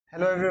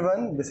Hello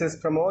everyone, this is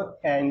Pramod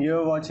and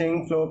you're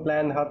watching Floor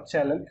Plan Hub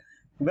channel.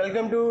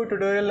 Welcome to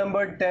tutorial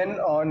number 10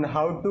 on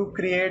how to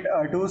create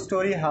a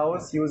two-story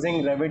house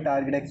using Revit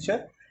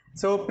architecture.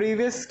 So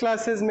previous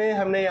classes में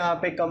हमने यहाँ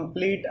पे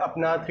complete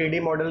अपना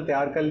 3D model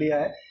तैयार कर लिया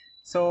है.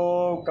 So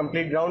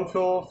complete ground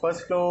floor,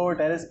 first floor,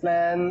 terrace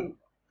plan,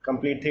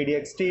 complete 3D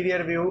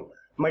exterior view,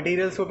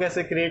 materials को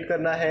कैसे क्रिएट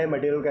करना है,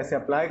 मटेरियल कैसे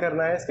अप्लाई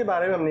करना है, इसके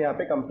बारे में हमने यहाँ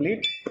पे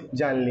कंप्लीट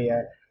जान लिया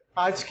है.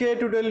 आज के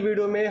ट्यूटोरियल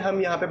वीडियो में हम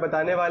यहाँ पे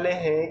बताने वाले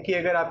हैं कि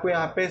अगर आपको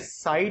यहाँ पे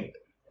साइट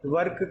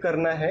वर्क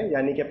करना है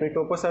यानी कि अपनी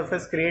टोपो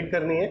सरफेस क्रिएट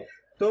करनी है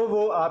तो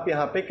वो आप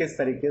यहाँ पे किस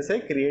तरीके से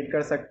क्रिएट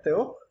कर सकते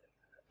हो.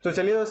 तो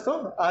चलिए दोस्तों,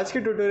 आज के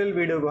ट्यूटोरियल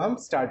वीडियो को हम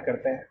स्टार्ट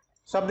करते हैं.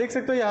 सो आप देख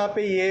सकते हो यहाँ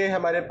पे ये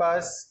हमारे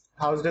पास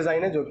हाउस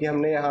डिजाइन है जो कि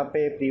हमने यहाँ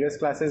पे प्रीवियस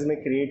क्लासेस में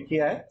क्रिएट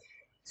किया है.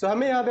 सो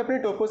हमें यहाँ पे अपने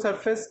टोपो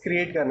सरफेस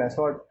क्रिएट करना है.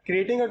 सो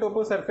creating a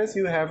Toppo surface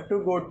you have to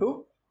go to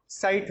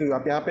site view.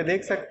 आप यहाँ पे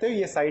देख सकते हो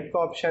ये साइट का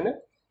ऑप्शन है.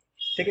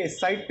 ठीक है, इस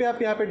साइट पे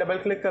आप यहाँ पे डबल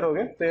क्लिक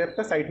करोगे तो ये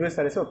आपका साइट व्यू इस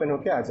तरह से ओपन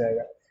होके आ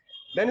जाएगा.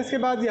 देन इसके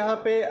बाद यहाँ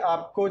पे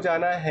आपको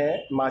जाना है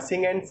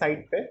मासिंग एंड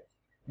साइट पे.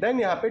 देन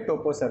यहाँ पे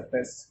टोपो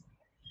सरफेस.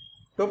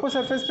 टोपो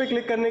सरफेस पे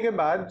क्लिक करने के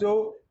बाद जो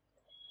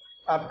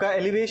आपका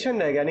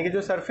एलिवेशन रहेगा यानी कि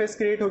जो सरफेस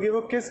क्रिएट होगी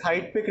वो किस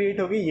हाइट पे क्रिएट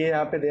होगी ये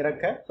यहाँ पे दे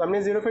रखा है. तो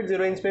हमने 0 फीट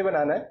 0 इंच पे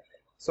बनाना है.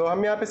 सो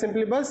हम यहाँ पे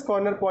सिंपली बस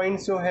कॉर्नर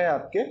पॉइंट्स जो है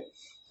आपके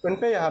उन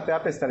पे यहाँ पे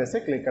आप इस तरह से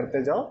क्लिक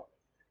करते जाओ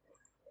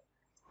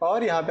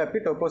और यहाँ पे आपकी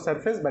टोपो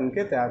सरफेस बन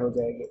के तैयार हो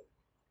जाएगी.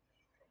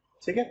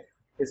 ठीक है,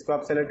 इसको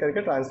आप सेलेक्ट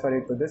करके transfer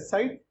it to this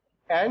side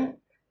and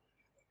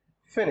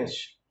finish.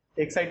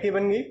 एक साइड की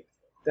बन गई.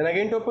 Then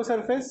again Toppo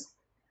surface,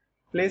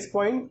 place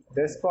point,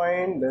 this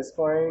point, this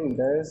point,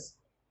 this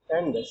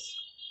and this.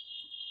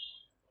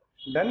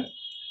 Done.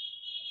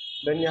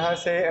 Then यहाँ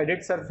से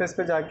एडिट सरफेस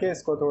पे जाके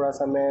इसको थोड़ा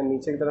सा मैं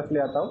नीचे की तरफ ले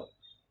आता हूँ,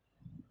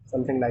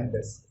 something like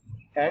this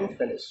and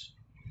finish.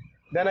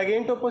 Then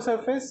again Toppo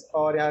surface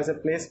और यहाँ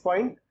से प्लेस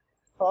पॉइंट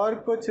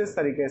और कुछ इस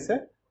तरीके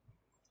से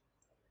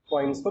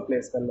पॉइंट्स को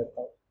प्लेस कर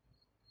लेता हूं.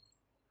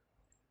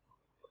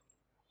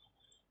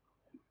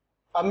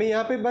 अब मैं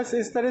यहाँ पे बस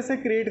इस तरह से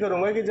क्रिएट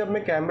करूंगा कि जब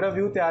मैं कैमरा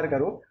व्यू तैयार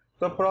करूं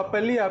तो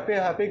प्रॉपर्ली आपके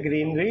यहाँ पे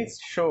ग्रीनरी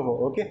शो हो.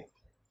 ओके,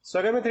 सो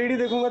अगर मैं 3D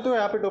देखूंगा तो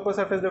यहाँ पे टोपो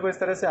सरफेस देखो इस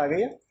तरह से आ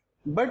गई है.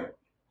 बट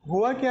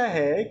हुआ क्या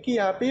है कि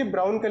यहाँ पे ये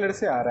ब्राउन कलर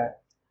से आ रहा है.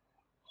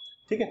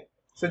 ठीक है,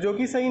 सो जो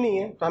कि सही नहीं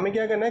है. तो हमें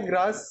क्या करना है,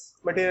 ग्रास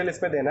मटेरियल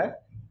इसमें देना है.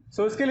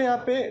 सो इसके लिए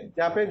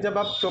यहाँ पे जब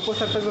आप टोपो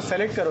सरफेस को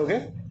सेलेक्ट करोगे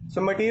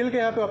सो मटेरियल के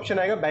यहाँ पे ऑप्शन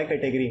आएगा बाय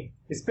कैटेगरी.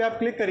 इस पे आप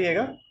क्लिक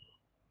करिएगा.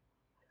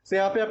 सो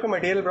यहाँ पे आपका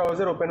मटेरियल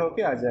ब्राउजर ओपन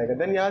होके आ जाएगा.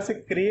 देन यहाँ से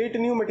create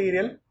new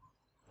material,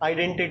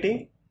 identity,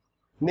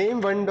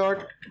 name 1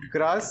 dot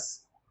grass,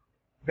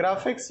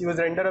 graphics, use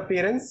render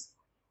appearance.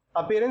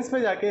 Appearance पे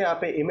जाके यहाँ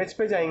पे इमेज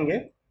पे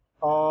जाएंगे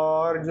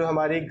और जो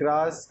हमारी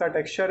ग्रास का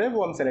टेक्सचर है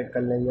वो हम सेलेक्ट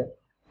कर लेंगे.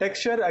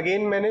 टेक्सचर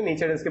अगेन मैंने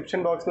नीचे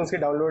डिस्क्रिप्शन बॉक्स में उसकी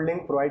डाउनलोड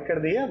लिंक प्रोवाइड कर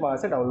दी है, वहां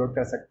से डाउनलोड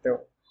कर सकते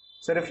हो.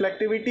 सो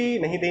रिफ्लेक्टिविटी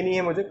नहीं देनी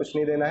है, मुझे कुछ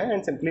नहीं देना है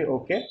एंड सिंपली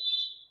ओके.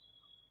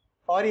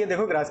 और ये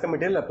देखो ग्रास का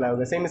मटेरियल अप्लाई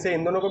होगा. सेम इसे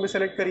इन दोनों को भी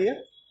सेलेक्ट करिए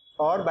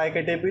और बाय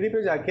कैटेगरी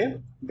पे जाके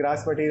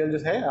ग्रास मटेरियल जो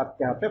है आप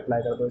यहाँ पे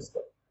अप्लाई कर दो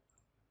इसको.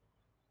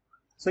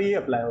 सो ये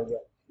अप्लाई हो गया.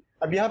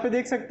 अब यहाँ पे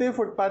देख सकते हैं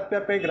फुटपाथ पे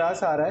आपका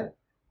ग्रास आ रहा है.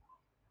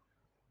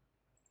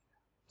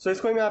 सो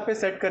इसको हम यहाँ पे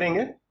सेट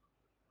करेंगे.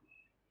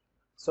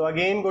 So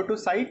again go to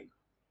site,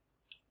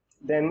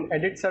 then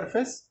edit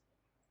surface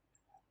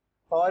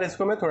और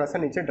इसको मैं थोड़ा सा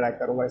नीचे ड्रैग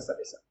करूंगा इस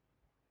तरह से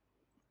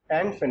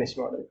एंड फिनिश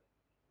मॉडल.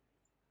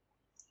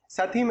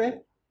 साथ ही में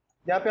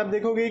यहाँ पे आप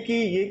देखोगे कि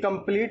ये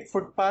कंप्लीट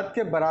फुटपाथ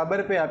के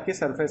बराबर पे आपकी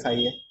सरफेस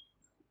आई है.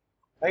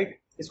 राइट,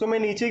 इसको मैं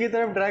नीचे की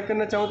तरफ ड्रैग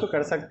करना चाहूँ तो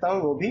कर सकता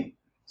हूँ वो भी.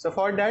 सो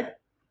फॉर दैट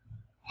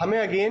हमें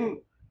अगेन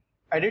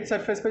एडिट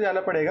सरफेस पे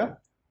जाना पड़ेगा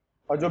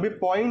और जो भी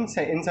पॉइंट्स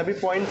हैं इन सभी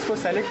पॉइंट्स को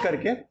सेलेक्ट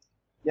करके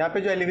यहाँ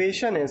पे जो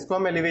एलिवेशन है इसको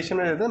हम एलिवेशन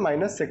में देते हैं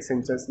 -6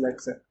 इंचेस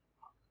लेट से.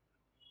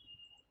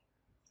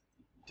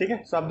 ठीक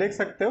है, सो आप देख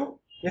सकते हो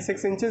ये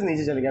 6 इंचेस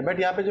नीचे चल गया. बट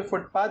यहाँ पे जो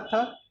फुटपाथ था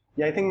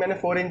ये आई थिंक मैंने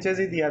 4 इंचेस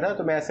ही दिया था,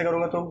 तो मैं ऐसे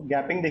करूंगा तो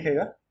गैपिंग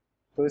दिखेगा.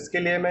 तो इसके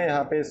लिए मैं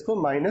यहाँ पे इसको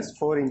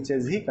 -4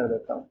 इंचेस ही कर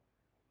देता हूँ.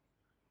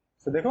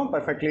 तो देखो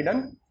परफेक्टली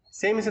डन.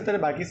 सेम इसी तरह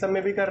बाकी सब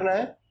में भी करना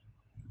है.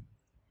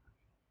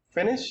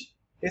 फिनिश.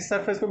 इस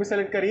सरफेस को भी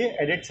सेलेक्ट करिए,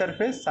 एडिट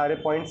सरफेस, सारे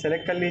पॉइंट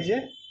सेलेक्ट कर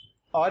लीजिए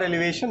और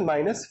एलिवेशन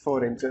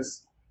 -4 इंचेस.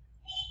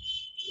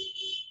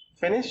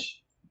 फिनिश.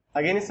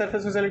 अगेन इस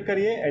सरफेस को सेलेक्ट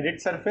करिए,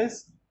 एडिट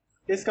सरफेस,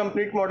 इस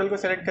कंप्लीट मॉडल को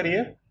सेलेक्ट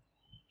करिए,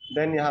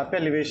 देन यहाँ पे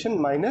एलिवेशन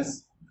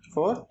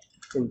 -4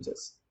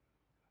 इंचेस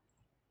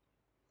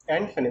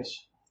एंड फिनिश.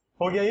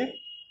 हो गया ये.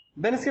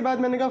 देन इसके बाद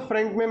मैंने कहा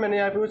फ्रंट में मैंने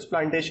यहाँ पे कुछ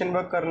प्लांटेशन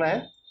वर्क करना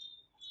है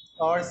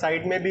और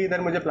साइड में भी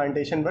इधर मुझे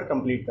प्लांटेशन वर्क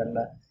कंप्लीट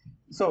करना है.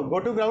 सो गो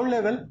टू ग्राउंड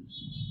लेवल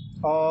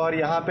और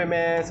यहाँ पे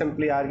मैं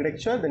simply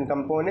architecture, then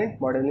component,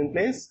 model in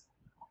place,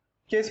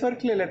 case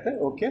work ले लेते हैं.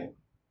 ओके,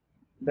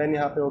 देन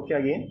यहाँ पे okay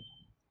again.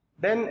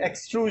 Then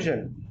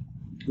extrusion,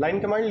 line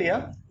command लिया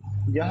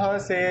यहाँ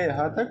से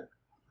यहाँ तक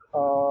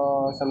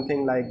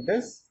something like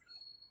this.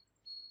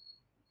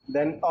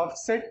 Then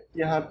offset,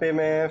 यहाँ पे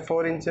मैं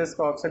 4 इंचेस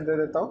का ऑफसेट दे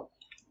देता हूँ.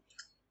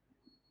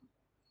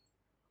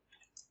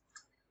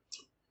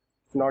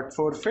 Not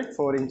 4 feet,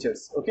 4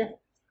 inches. ओके,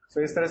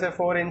 सो इस तरह से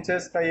 4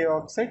 इंचेस का ये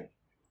ऑफसेट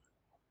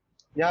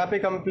यहाँ पे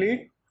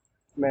कंप्लीट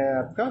मैं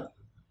आपका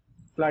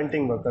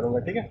प्लांटिंग वर्क करूँगा।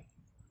 ठीक है,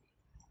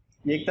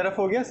 ये एक तरफ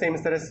हो गया, सेम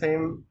इस तरह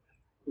same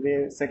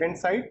way second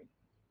side.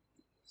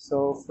 So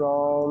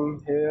from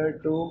here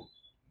to,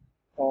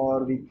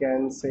 और वी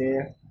कैन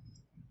से,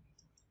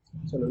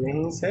 चलो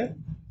यहीं से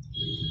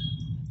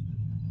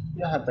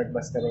यहाँ तक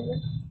बस करेंगे।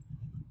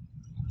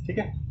 ठीक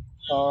है,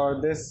 और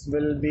this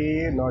will be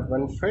not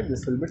 1 feet,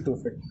 this will be 2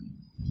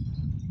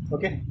 feet.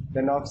 Okay,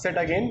 then offset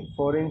again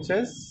 4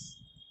 inches,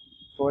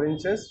 4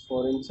 inches,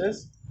 4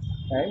 inches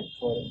and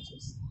 4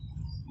 inches.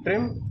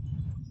 Trim,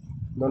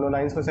 दोनों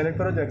लाइंस को सेलेक्ट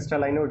करो, जो एक्स्ट्रा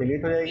लाइन है वो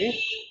डिलीट हो जाएगी,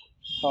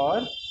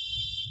 और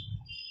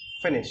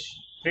फिनिश।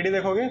 3D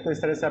देखोगे तो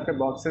इस तरह से आपके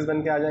बॉक्सेस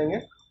बन के आ जाएंगे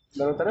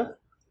दोनों तरफ।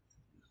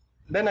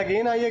 देन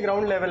अगेन आइए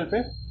ग्राउंड लेवल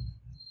पे,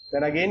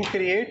 then again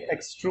create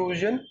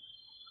extrusion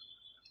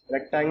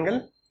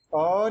rectangle,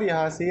 और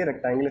यहां से ये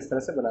रेक्टेंगल इस तरह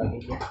से बना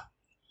दीजिए,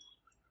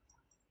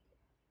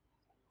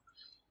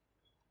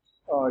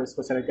 और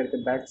इसको सेलेक्ट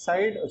करके बैक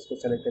साइड, उसको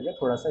सेलेक्ट करके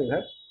थोड़ा सा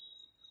इधर,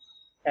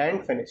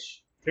 एंड फिनिश।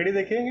 3D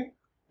देखेंगे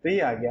तो ये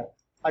आ गया।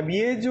 अब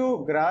ये जो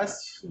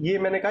ग्रास, ये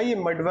मैंने कहा ये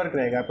मड वर्क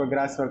रहेगा, आपका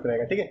ग्रास वर्क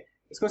रहेगा। ठीक है,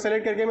 इसको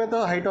सेलेक्ट करके मैं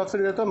तो हाइट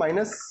ऑफसेट देता हूँ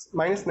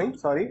माइनस नहीं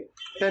सॉरी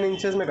 10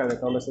 इंचेस में कर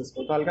देता हूँ बस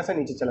इसको, तो हल्का सा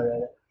नीचे चला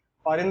जाएगा।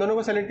 और इन दोनों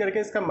को सेलेक्ट करके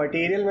इसका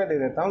मटेरियल मैं दे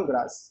देता हूँ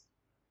ग्रास।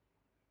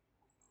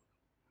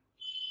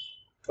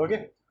 ओके,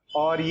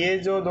 और ये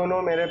जो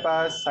दोनों मेरे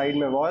पास साइड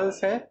में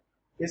वॉल्स हैं,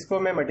 इसको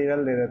मैं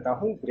मटेरियल दे देता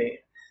हूँ ग्रे,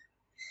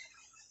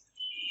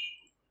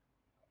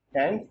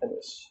 एंड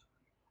फिनिश।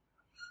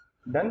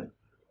 डन,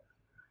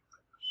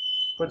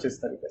 कुछ इस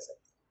तरीके से।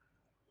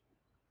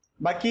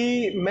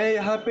 बाकी मैं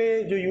यहाँ पे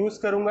जो यूज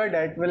करूंगा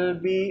डेट विल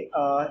बी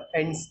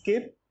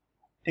एंडस्केप।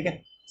 ठीक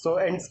है, सो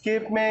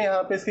एंडस्केप में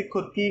यहाँ पे इसकी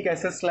खुद की एक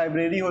एसएस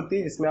लाइब्रेरी होती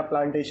है जिसमें आप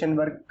प्लांटेशन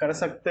वर्क कर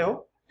सकते हो।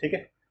 ठीक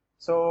है,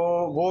 सो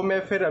वो मैं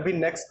फिर अभी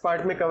नेक्स्ट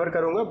पार्ट में कवर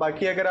करूंगा।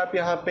 बाकी अगर आप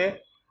यहाँ पे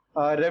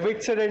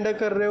रेविट से रेंडर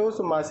कर रहे हो,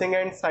 सो मासिंग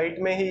एंड साइट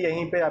में ही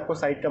यहीं पे आपको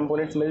साइट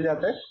कंपोनेंट्स मिल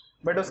जाते हैं,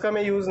 बट उसका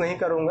मैं यूज नहीं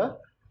करूंगा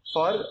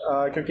फॉर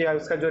क्योंकि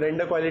उसका जो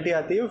रेंडर क्वालिटी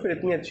आती है वो फिर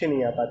इतनी अच्छी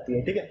नहीं आ पाती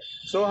है। ठीक है,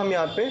 सो हम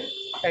यहाँ पे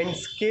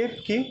एंडस्केप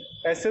की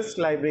एसएस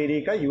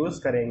लाइब्रेरी का यूज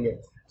करेंगे।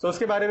 सो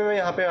उसके बारे में मैं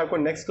यहाँ पे आपको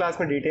नेक्स्ट क्लास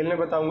में डिटेल में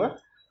बताऊंगा।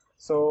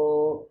 सो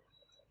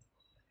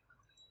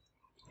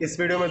इस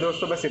वीडियो में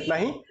दोस्तों बस इतना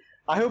ही।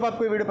 आई होप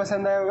आपको ये वीडियो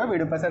पसंद आया होगा।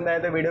 वीडियो पसंद आया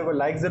तो वीडियो को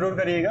लाइक जरूर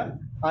करिएगा।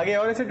 आगे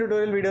और ऐसे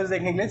ट्यूटोरियल वीडियोस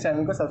देखने के लिए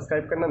चैनल को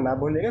सब्सक्राइब करना ना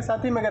भूलिएगा।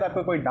 साथ ही में अगर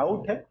आपको कोई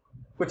डाउट है,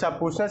 कुछ आप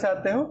पूछना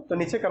चाहते हो, तो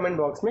नीचे कमेंट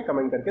बॉक्स में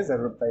कमेंट करके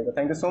जरूर बताइएगा।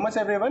 Thank you so much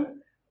everyone.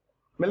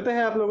 मिलते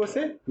हैं आप लोगों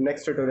से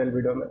नेक्स्ट ट्यूटोरियल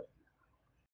वीडियो में।